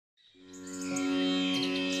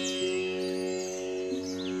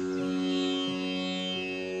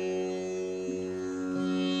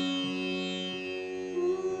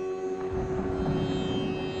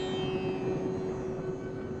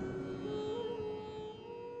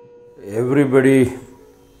Everybody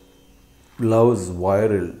loves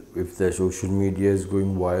viral. If the social media is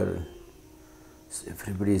going viral, so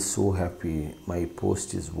everybody is so happy. My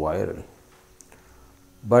post is viral.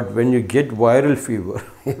 But when you get viral fever,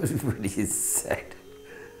 everybody is sad.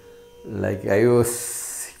 Like I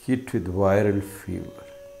was hit with viral fever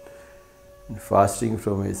and fasting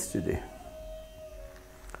from yesterday.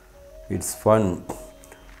 It's fun.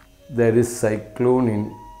 There is cyclone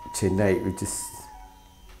in Chennai, which is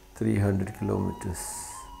 300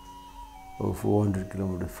 kilometers or 400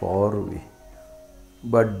 kilometers far away.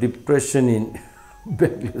 But depression in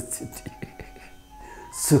Bangalore city.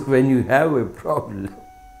 So when you have a problem,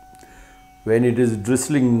 when it is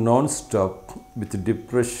drizzling non-stop with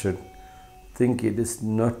depression, think it is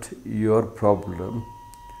not your problem.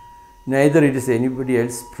 Neither it is anybody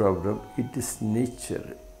else's problem. It is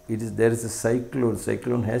nature. There is a cyclone.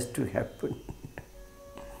 Cyclone has to happen.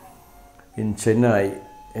 In Chennai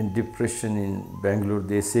and depression in Bangalore,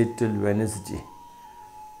 they say till Wednesday.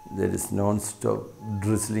 There is non-stop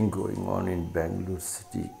drizzling going on in Bangalore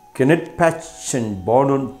city. Kenneth Patchen, born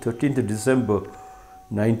on 13th December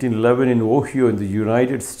 1911 in Ohio in the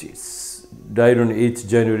United States, died on 8th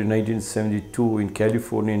January 1972 in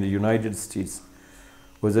California in the United States,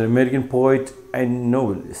 was an American poet and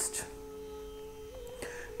novelist.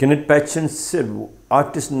 Kenneth Patchen said,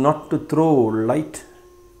 art is not to throw light,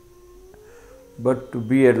 but to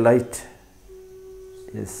be a light.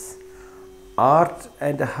 Yes. Art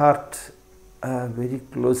and heart are very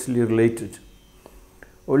closely related.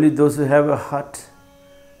 Only those who have a heart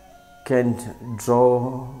can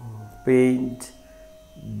draw, paint,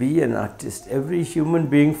 be an artist. Every human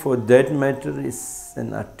being for that matter is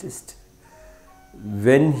an artist.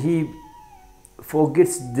 When he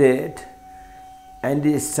forgets that and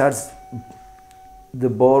he starts the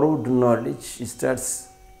borrowed knowledge, he starts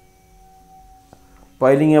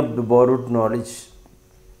piling up the borrowed knowledge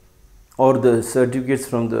or the certificates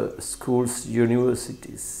from the schools,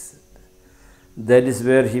 universities. That is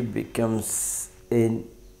where he becomes a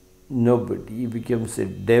nobody, he becomes a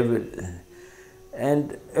devil.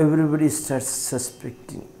 And everybody starts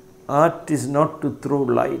suspecting. Art is not to throw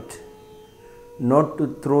light, not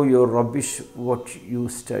to throw your rubbish, what you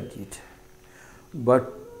studied,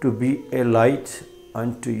 but to be a light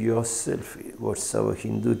unto yourself, what our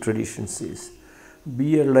Hindu tradition says.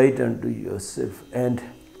 Be a light unto yourself. And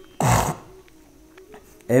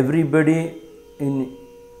everybody in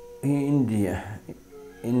India,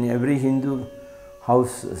 in every Hindu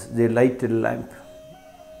houses, they light a lamp,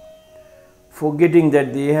 forgetting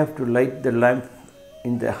that they have to light the lamp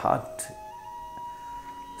in their heart.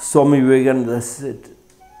 Swami Rakumjee said,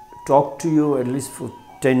 talk to you at least for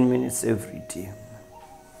 10 minutes every day.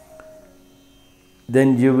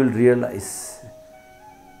 Then you will realize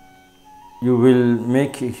you will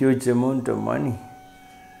make a huge amount of money.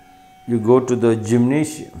 You go to the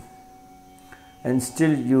gymnasium and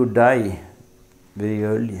still you die very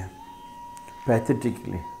early,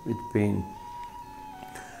 pathetically, with pain.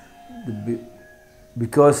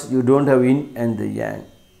 Because you don't have yin and the yang.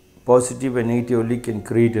 Positive and negative only can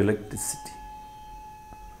create electricity.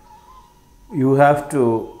 You have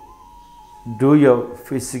to do your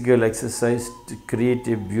physical exercise to create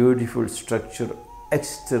a beautiful structure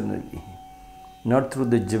externally. Not through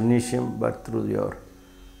the gymnasium, but through your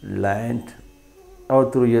land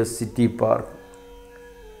or through your city park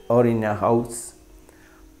or in a house.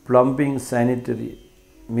 Plumbing, sanitary,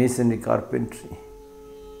 masonry, carpentry,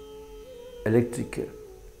 electrical.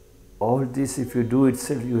 All this, if you do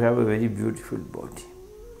itself, you have a very beautiful body.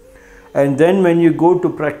 And then when you go to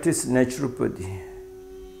practice naturopathy,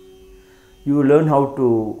 you learn how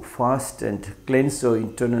to fast and cleanse your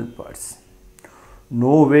internal parts.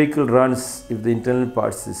 No vehicle runs if the internal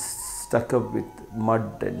parts is stuck up with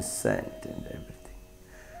mud and sand and everything.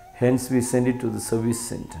 Hence we send it to the service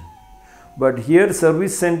center. But here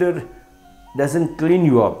service center doesn't clean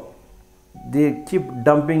you up. They keep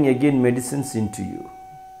dumping again medicines into you.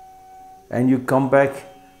 And you come back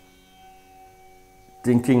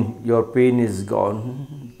thinking your pain is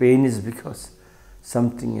gone. Pain is because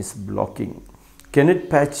something is blocking. Kenneth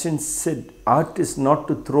Patchen said, art is not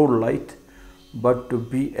to throw light, but to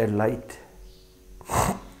be a light.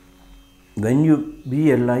 When you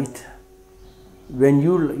be a light, when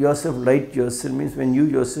you yourself light yourself, means when you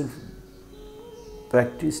yourself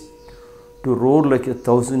practice to roar like a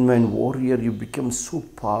 1,000-man warrior, you become so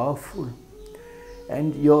powerful.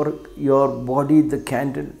 And your body, the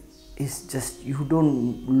candle, is just, you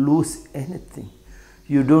don't lose anything.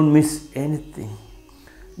 You don't miss anything.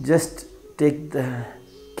 Just take the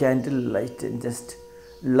candle light and just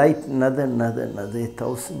light another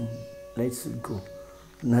 1,000 lights will go.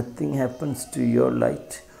 nothing happens to your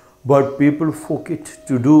light. But people forget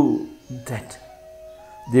to do that.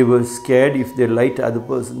 They were scared if they light other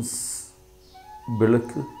person's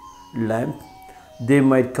lamp, they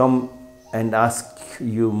might come and ask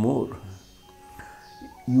you more.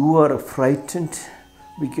 You are frightened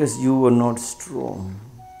because you are not strong.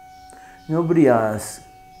 Nobody asks.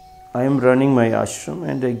 I am running my ashram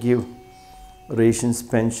and I give rations,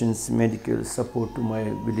 pensions, medical support to my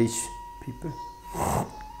village people,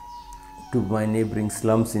 to my neighboring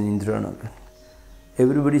slums in Indiranagar.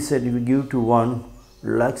 Everybody said if you give to one,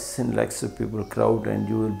 lakhs and lakhs of people crowd and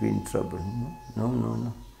you will be in trouble.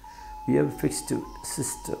 No. We have a fixed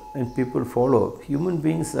system and people follow. Human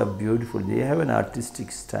beings are beautiful. They have an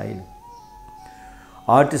artistic style.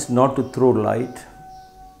 Art is not to throw light.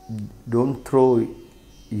 Don't throw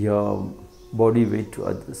your body weight to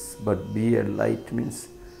others, but be a light. Means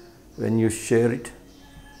when you share it,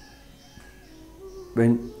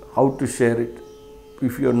 how to share it.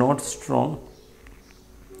 If you are not strong,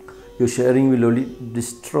 your sharing will only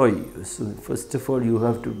destroy you. So first of all, you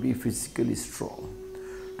have to be physically strong.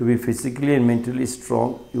 To be physically and mentally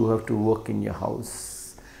strong, you have to work in your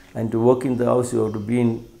house. And to work in the house, you have to be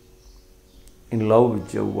in love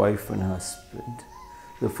with your wife and husband.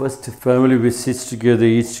 The first family which sits together,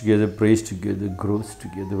 eats together, prays together, grows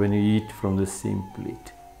together when you eat from the same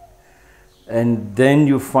plate. And then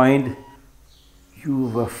you find you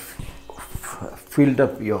have filled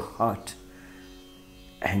up your heart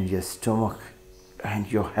and your stomach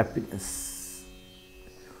and your happiness.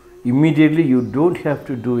 Immediately you don't have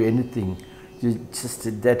to do anything. You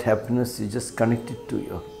just, that happiness, you just connect it to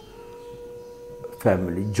your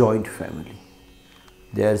family, joint family.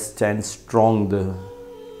 There stands strong the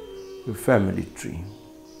family tree.